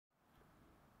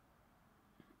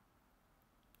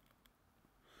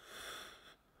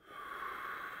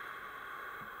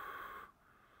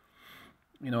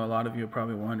You know, a lot of you are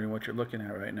probably wondering what you're looking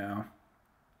at right now.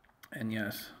 And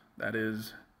yes, that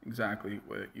is exactly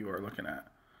what you are looking at.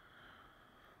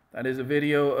 That is a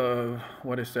video of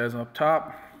what it says up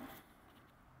top.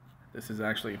 This is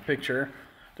actually a picture.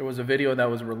 There was a video that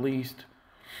was released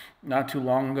not too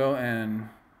long ago and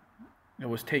it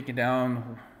was taken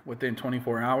down within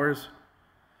 24 hours.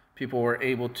 People were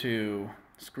able to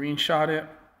screenshot it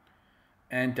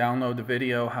and download the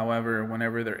video. However,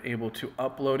 whenever they're able to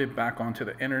upload it back onto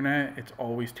the internet, it's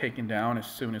always taken down as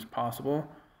soon as possible.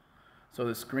 So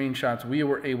the screenshots we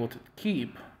were able to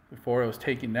keep before it was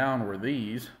taken down were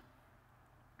these.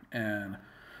 And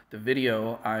the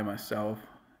video I myself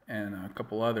and a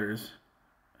couple others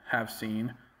have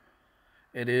seen.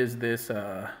 It is this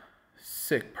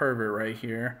sick pervert right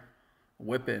here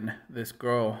whipping this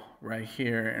girl right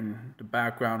here, and the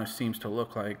background, it seems to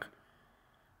look like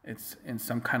it's in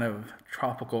some kind of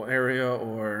tropical area,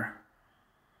 or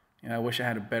I wish I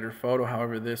had a better photo.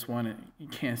 However, this one, you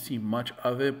can't see much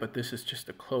of it, but this is just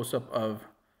a close-up of,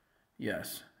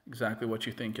 yes, exactly what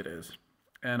you think it is.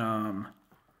 And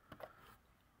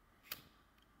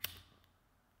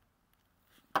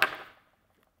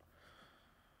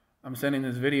I'm sending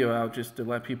this video out just to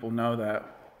let people know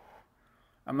that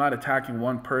I'm not attacking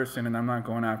one person and I'm not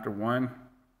going after one.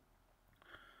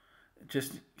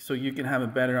 Just so you can have a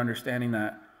better understanding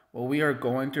that what we are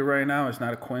going through right now is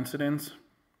not a coincidence.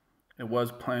 It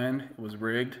was planned, it was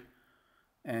rigged,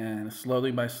 and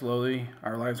slowly by slowly,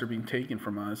 our lives are being taken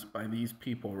from us by these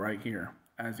people right here,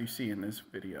 as you see in this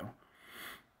video.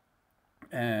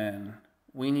 And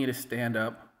we need to stand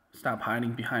up, stop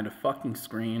hiding behind a fucking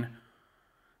screen.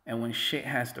 And when shit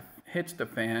hits the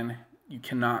fan, you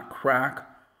cannot crack.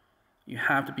 You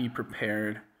have to be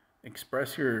prepared.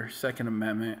 Express your Second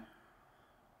Amendment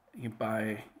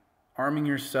by arming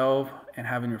yourself and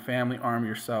having your family arm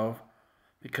yourself.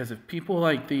 Because if people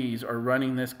like these are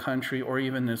running this country or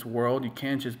even this world, you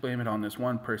can't just blame it on this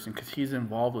one person, because he's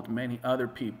involved with many other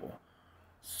people.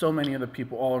 So many other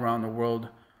people all around the world.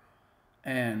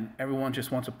 And everyone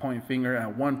just wants to point a finger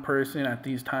at one person at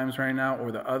these times right now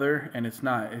or the other, and it's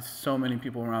not. It's so many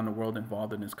people around the world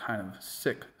involved in this kind of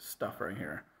sick stuff right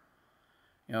here.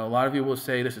 You know, a lot of you will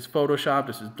say this is Photoshop,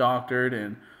 this is doctored,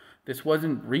 and this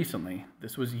wasn't recently.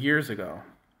 This was years ago.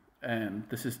 And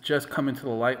this is just coming to the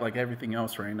light like everything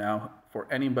else right now for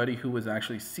anybody who was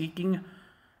actually seeking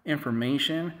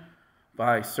information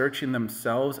by searching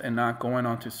themselves and not going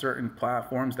onto certain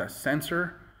platforms that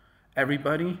censor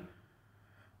everybody.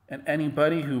 And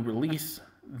anybody who release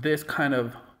this kind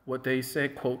of, what they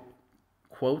say,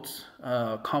 quotes,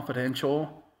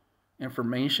 confidential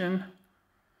information,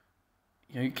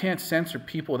 you can't censor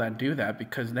people that do that,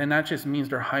 because then that just means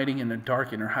they're hiding in the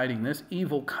dark and they're hiding this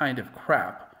evil kind of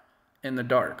crap in the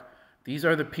dark. These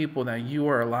are the people that you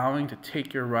are allowing to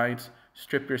take your rights,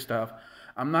 strip your stuff.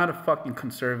 I'm not a fucking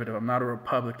conservative. I'm not a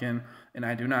Republican, and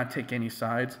I do not take any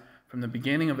sides. From the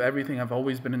beginning of everything, I've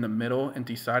always been in the middle and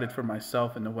decided for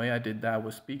myself, and the way I did that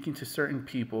was speaking to certain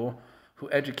people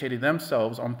who educated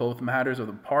themselves on both matters of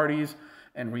the parties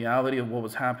and reality of what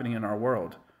was happening in our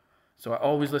world. So I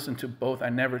always listened to both. I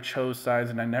never chose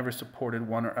sides, and I never supported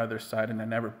one or other side, and I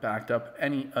never backed up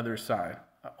any other side.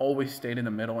 I always stayed in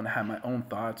the middle and had my own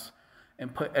thoughts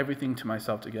and put everything to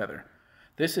myself together.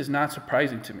 This is not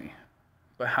surprising to me,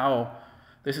 but how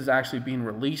this is actually being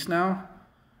released now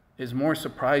is more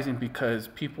surprising, because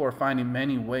people are finding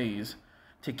many ways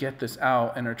to get this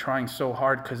out, and are trying so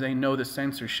hard because they know the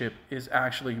censorship is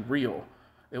actually real.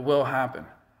 It will happen.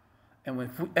 And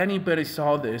if anybody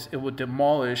saw this, it would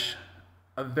demolish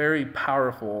a very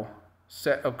powerful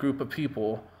group of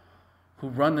people who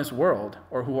run this world,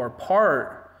 or who are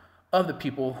part of the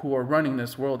people who are running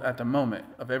this world at the moment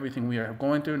of everything we are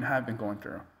going through and have been going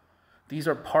through. These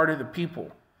are part of the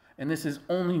people, and this is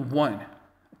only one.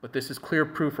 But this is clear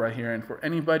proof right here. And for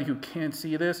anybody who can't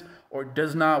see this or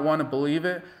does not want to believe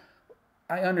it,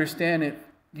 I understand it.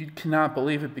 You cannot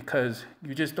believe it because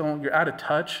you just don't, you're out of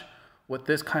touch with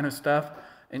this kind of stuff,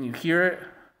 and you hear it,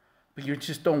 but you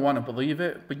just don't want to believe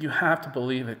it. But you have to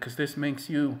believe it, because this makes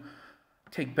you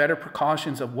take better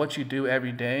precautions of what you do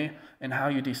every day and how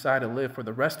you decide to live for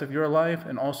the rest of your life,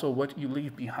 and also what you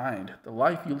leave behind, the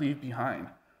life you leave behind.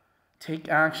 Take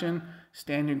action,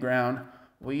 stand your ground,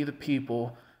 we the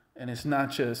people. And it's not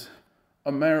just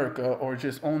America or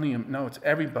just only, no, it's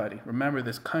everybody. Remember,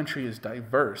 this country is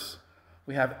diverse.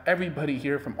 We have everybody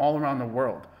here from all around the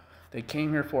world. They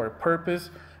came here for a purpose,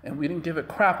 and we didn't give a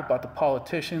crap about the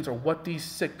politicians or what these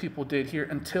sick people did here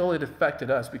until it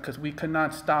affected us, because we could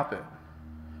not stop it.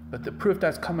 But the proof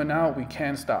that's coming out, we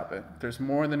can stop it. There's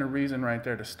more than a reason right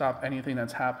there to stop anything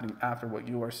that's happening after what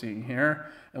you are seeing here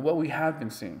and what we have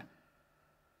been seeing.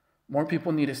 More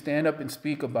people need to stand up and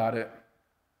speak about it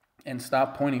and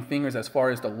stop pointing fingers as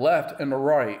far as the left and the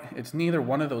right. It's neither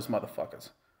one of those motherfuckers.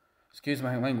 Excuse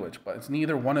my language, but it's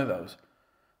neither one of those.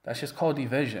 That's just called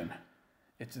division.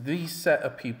 It's these set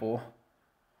of people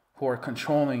who are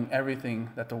controlling everything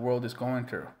that the world is going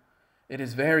through. It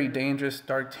is very dangerous.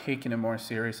 Start taking it more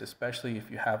serious, especially if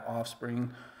you have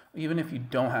offspring, even if you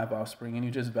don't have offspring and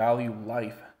you just value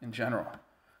life in general.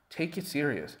 Take it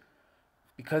serious.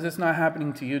 Because it's not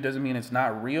happening to you doesn't mean it's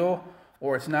not real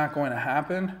or it's not going to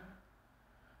happen.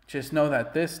 Just know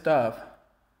that this stuff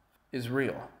is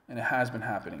real and it has been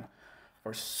happening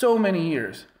for so many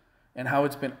years, and how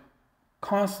it's been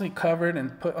constantly covered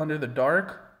and put under the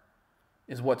dark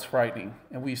is what's frightening.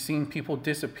 And we've seen people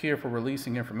disappear for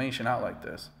releasing information out like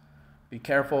this. Be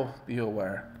careful, be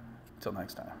aware. Until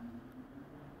next time.